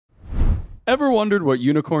Ever wondered what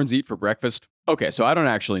unicorns eat for breakfast? Okay, so I don't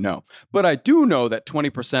actually know, but I do know that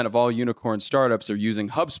 20% of all unicorn startups are using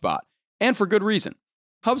HubSpot, and for good reason.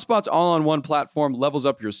 HubSpot's all-in-one platform levels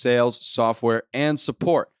up your sales, software, and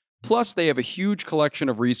support. Plus, they have a huge collection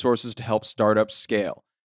of resources to help startups scale.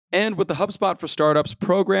 And with the HubSpot for Startups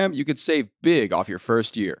program, you could save big off your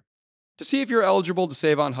first year. To see if you're eligible to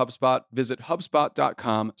save on HubSpot, visit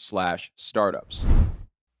hubspot.com/startups.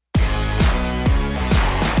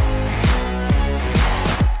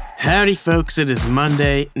 Howdy, folks. It is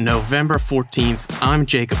Monday, November 14th. I'm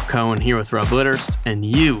Jacob Cohen here with Rob Litterst, and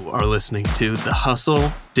you are listening to The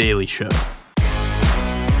Hustle Daily Show.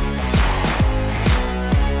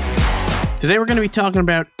 Today we're going to be talking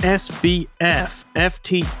about SBF,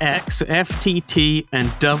 FTX, FTT, and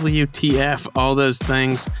WTF, all those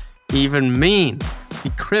things even mean.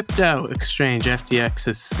 The crypto exchange FTX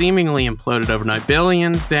has seemingly imploded overnight.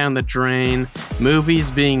 Billions down the drain,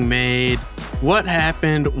 movies being made. What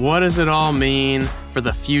happened? What does it all mean for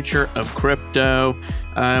the future of crypto?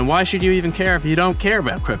 And why should you even care if you don't care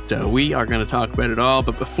about crypto? We are going to talk about it all.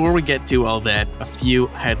 But before we get to all that, a few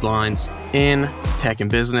headlines in tech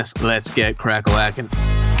and business. Let's get crack-a-lackin'.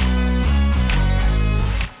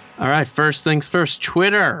 All right, first things first.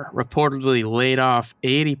 Twitter reportedly laid off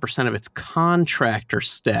 80% of its contractor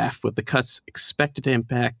staff, with the cuts expected to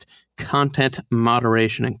impact content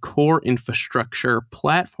moderation and core infrastructure.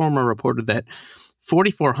 Platformer reported that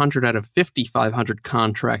 4,400 out of 5,500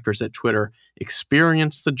 contractors at Twitter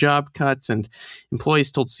experienced the job cuts, and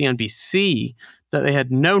employees told CNBC that they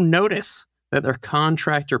had no notice that their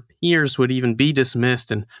contractor peers would even be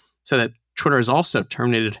dismissed, and so that Twitter has also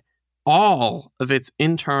terminated all of its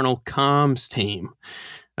internal comms team.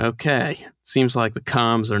 Okay, seems like the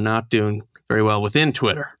comms are not doing very well within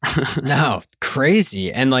Twitter. No,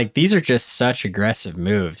 crazy. And like, these are just such aggressive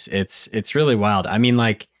moves. It's really wild. I mean,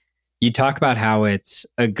 like, you talk about how it's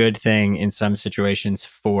a good thing in some situations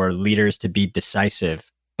for leaders to be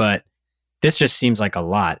decisive, but this just seems like a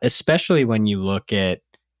lot, especially when you look at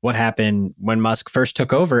what happened when Musk first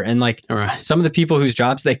took over. And like, right, some of the people whose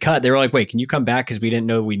jobs they cut, they were like, wait, can you come back? Because we didn't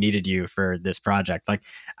know we needed you for this project. Like,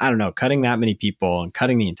 I don't know, cutting that many people and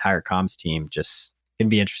cutting the entire comms team just can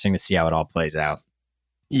be interesting to see how it all plays out.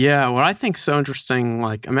 Yeah, what I think is so interesting,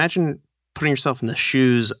 like, imagine putting yourself in the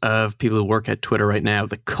shoes of people who work at Twitter right now.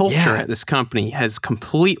 The culture at this company has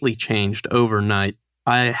completely changed overnight.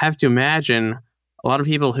 I have to imagine a lot of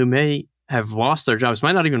people who may have lost their jobs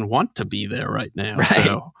might not even want to be there right now. Right.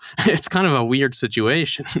 So it's kind of a weird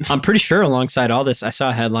situation. I'm pretty sure alongside all this, I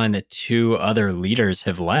saw a headline that 2 other leaders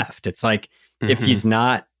have left. It's like, if he's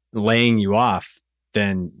not laying you off,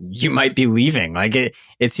 then you might be leaving. Like, it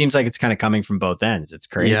seems like it's kind of coming from both ends. It's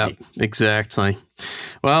crazy. Yeah, exactly.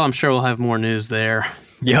 Well, I'm sure we'll have more news there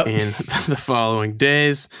in the following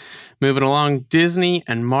days. Moving along, Disney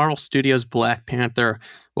and Marvel Studios' Black Panther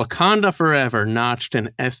Wakanda Forever notched an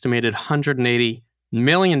estimated $180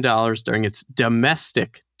 million during its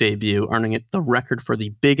domestic debut, earning it the record for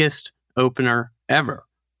the biggest opener ever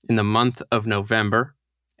in the month of November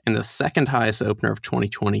and the second highest opener of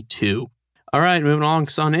 2022. All right, moving along.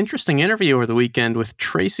 Saw an interesting interview over the weekend with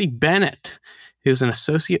Tracy Bennett, who's an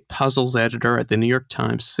associate puzzles editor at the New York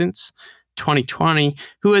Times since 2020,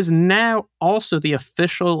 who is now also the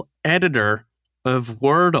official editor of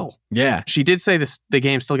Wordle. Yeah. She did say the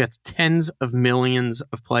game still gets tens of millions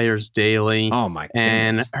of players daily. Oh my goodness.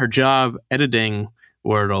 And her job editing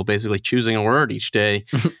Wordle, basically choosing a word each day,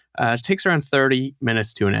 takes around 30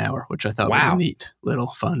 minutes to an hour, which I thought was a neat little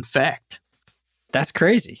fun fact. That's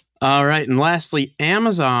crazy. All right. And lastly,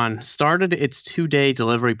 Amazon started its 2-day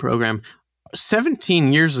delivery program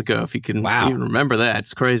 17 years ago, if you can even remember that.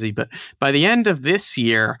 It's crazy. But by the end of this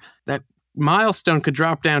year, that milestone could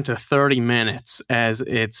drop down to 30 minutes as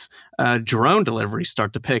its drone deliveries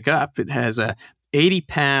start to pick up. It has a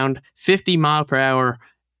 80-pound, 50-mile-per-hour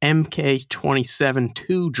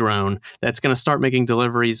MK-27-2 drone that's going to start making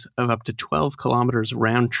deliveries of up to 12 kilometers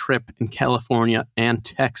round trip in California and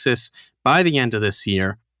Texas by the end of this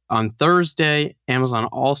year. On Thursday, Amazon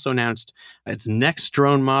also announced its next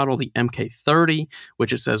drone model, the MK30,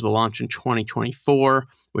 which it says will launch in 2024,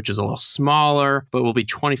 which is a little smaller, but will be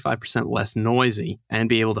 25% less noisy and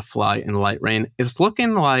be able to fly in light rain. It's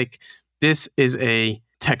looking like this is a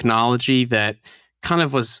technology that kind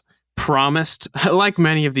of was promised, like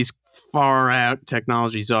many of these far out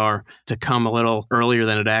technologies are, to come a little earlier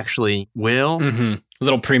than it actually will. Mm-hmm. A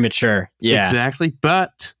little premature. Yeah, exactly.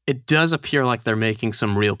 But it does appear like they're making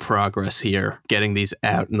some real progress here, getting these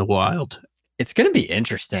out in the wild. It's going to be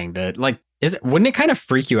interesting to, like, Wouldn't it kind of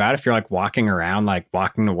freak you out if you're like walking around, like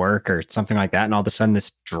walking to work or something like that, and all of a sudden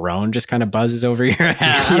this drone just kind of buzzes over your head?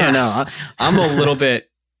 I don't know. I'm a little bit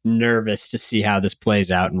nervous to see how this plays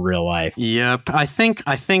out in real life. Yep. I think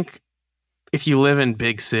if you live in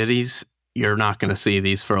big cities, you're not going to see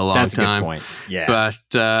these for a long time. That's a good point. Yeah.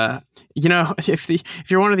 But if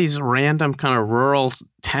you're one of these random kind of rural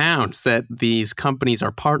towns that these companies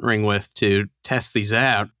are partnering with to test these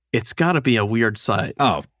out, it's got to be a weird sight.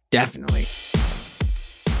 Oh, definitely.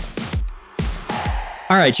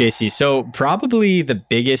 All right, JC. So probably the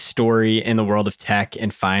biggest story in the world of tech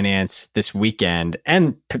and finance this weekend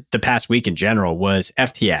and the past week in general was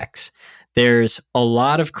FTX. There's a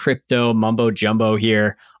lot of crypto mumbo jumbo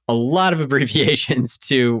here, a lot of abbreviations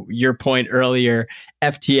to your point earlier,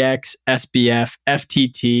 FTX, SBF,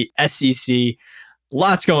 FTT, SEC,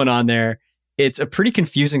 lots going on there. It's a pretty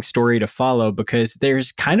confusing story to follow because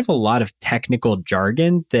there's kind of a lot of technical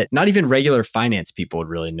jargon that not even regular finance people would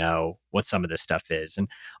really know what some of this stuff is. And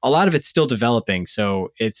a lot of it's still developing. So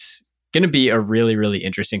it's going to be a really, really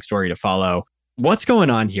interesting story to follow. What's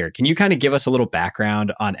going on here? Can you kind of give us a little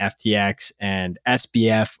background on FTX and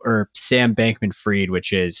SBF, or Sam Bankman-Fried,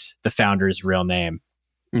 which is the founder's real name?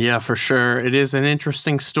 Yeah, for sure. It is an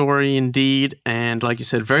interesting story indeed. And like you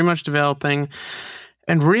said, very much developing,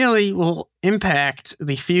 and really will impact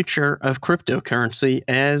the future of cryptocurrency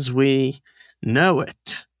as we know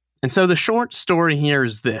it. And so the short story here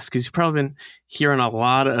is this, because you've probably been hearing a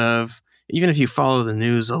lot of, even if you follow the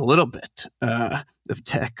news a little bit, of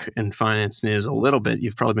tech and finance news a little bit,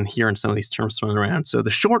 you've probably been hearing some of these terms thrown around. So the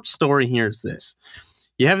short story here is this.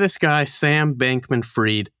 You have this guy, Sam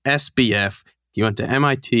Bankman-Fried, SBF. He went to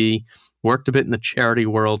MIT, worked a bit in the charity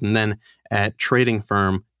world, and then at trading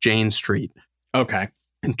firm Jane Street. Okay.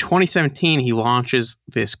 In 2017, he launches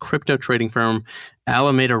this crypto trading firm,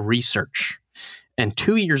 Alameda Research. And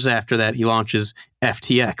 2 years after that, he launches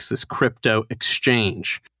FTX, this crypto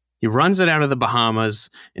exchange. He runs it out of the Bahamas.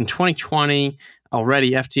 In 2020,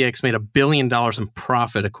 already FTX made $1 billion in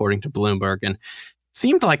profit, according to Bloomberg. And it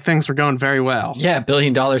seemed like things were going very well. Yeah, $1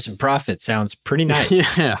 billion in profit sounds pretty nice.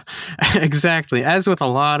 Yeah, exactly. As with a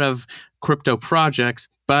lot of crypto projects,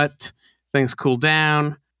 but things cool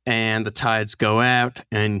down and the tides go out.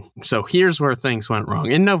 And so here's where things went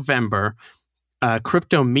wrong. In November,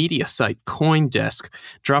 crypto media site CoinDesk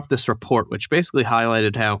dropped this report, which basically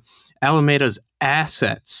highlighted how Alameda's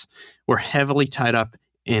assets were heavily tied up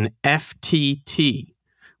in FTT,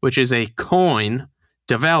 which is a coin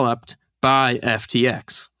developed by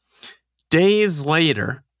FTX. Days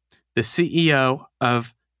later, the CEO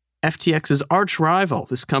of FTX's arch rival,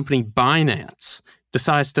 this company Binance,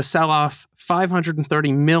 decides to sell off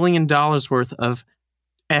 $530 million worth of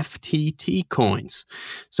FTT coins.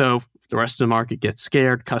 So the rest of the market gets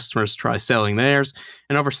scared. Customers try selling theirs.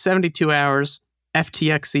 And over 72 hours,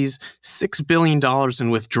 FTX sees $6 billion in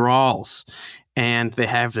withdrawals. And they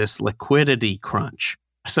have this liquidity crunch.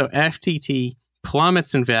 So FTT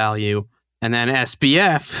plummets in value. And then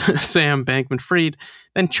SBF, Sam Bankman-Fried,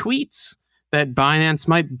 then tweets that Binance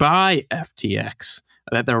might buy FTX,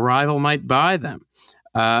 that their rival might buy them.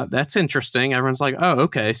 That's interesting. Everyone's like, oh,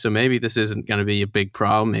 okay, so maybe this isn't going to be a big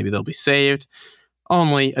problem. Maybe they'll be saved.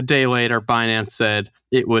 Only a day later, Binance said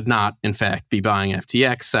it would not, in fact, be buying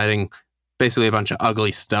FTX, citing basically a bunch of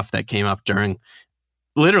ugly stuff that came up during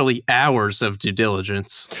literally hours of due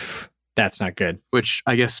diligence. That's not good. Which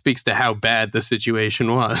I guess speaks to how bad the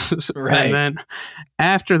situation was. Right. And then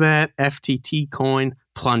after that, FTT coin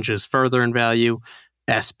plunges further in value.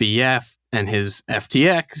 SBF and his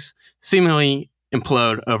FTX seemingly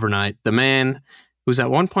implode overnight. The man who's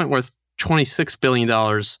at one point worth $26 billion,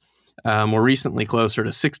 more recently closer to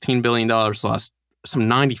 $16 billion, lost some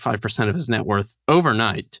 95% of his net worth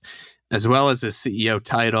overnight, as well as his CEO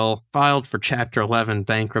title, filed for Chapter 11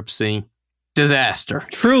 bankruptcy. Disaster.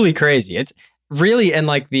 Truly crazy. It's really, and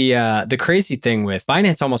like the crazy thing with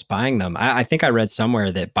Binance almost buying them, I think I read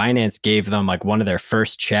somewhere that Binance gave them like one of their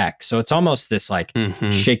first checks. So it's almost this like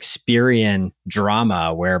Shakespearean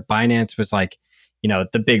drama where Binance was like, you know,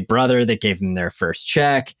 the big brother that gave them their first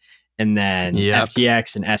check. And then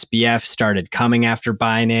FTX and SBF started coming after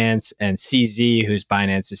Binance, and CZ, who's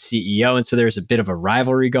Binance's CEO. And so there's a bit of a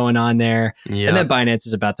rivalry going on there. Yep. And then Binance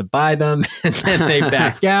is about to buy them, and then they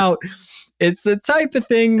back out. It's the type of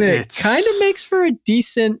thing that kind of makes for a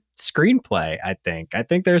decent screenplay, I think. I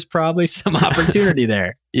think there's probably some opportunity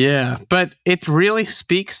there. Yeah, but it really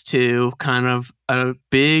speaks to kind of a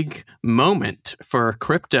big moment for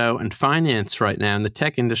crypto and finance right now in the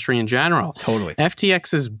tech industry in general. Totally.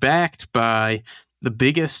 FTX is backed by the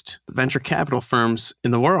biggest venture capital firms in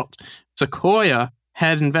the world. Sequoia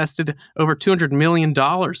had invested over $200 million in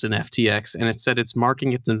FTX, and it said it's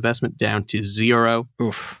marking its investment down to zero.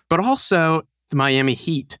 Oof. But also, the Miami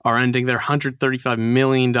Heat are ending their $135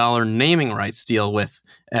 million naming rights deal with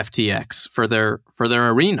FTX for their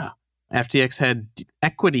arena. FTX had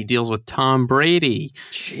equity deals with Tom Brady,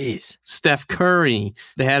 Steph Curry.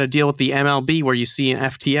 They had a deal with the MLB where you see an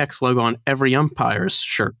FTX logo on every umpire's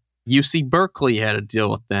shirt. UC Berkeley had a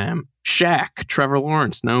deal with them. Shaq, Trevor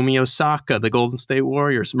Lawrence, Naomi Osaka, the Golden State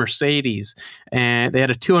Warriors, Mercedes. And they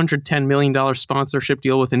had a $210 million sponsorship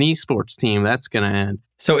deal with an esports team. That's going to end.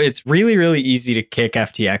 So it's really, really easy to kick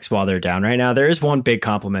FTX while they're down right now. There is one big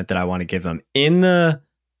compliment that I want to give them. In the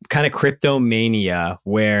kind of crypto mania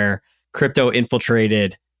where crypto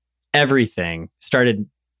infiltrated everything, started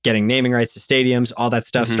getting naming rights to stadiums, all that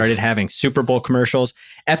stuff, started having Super Bowl commercials.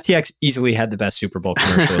 FTX easily had the best Super Bowl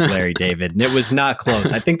commercial with Larry David, and it was not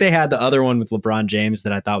close. I think they had the other one with LeBron James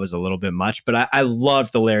that I thought was a little bit much, but I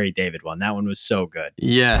loved the Larry David one. That one was so good.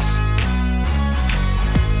 Yes.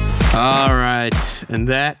 All right. And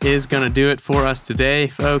that is going to do it for us today,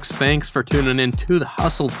 folks. Thanks for tuning in to the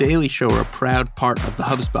Hustle Daily Show. We're a proud part of the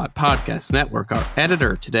HubSpot Podcast Network. Our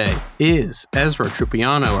editor today is Ezra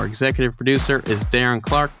Trupiano. Our executive producer is Darren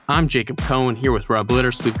Clark. I'm Jacob Cohen here with Rob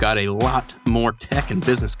Litters. We've got a lot more tech and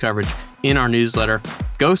business coverage in our newsletter.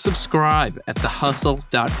 Go subscribe at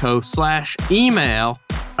thehustle.co/email.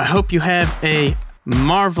 I hope you have a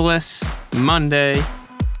marvelous Monday,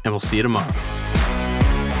 and we'll see you tomorrow.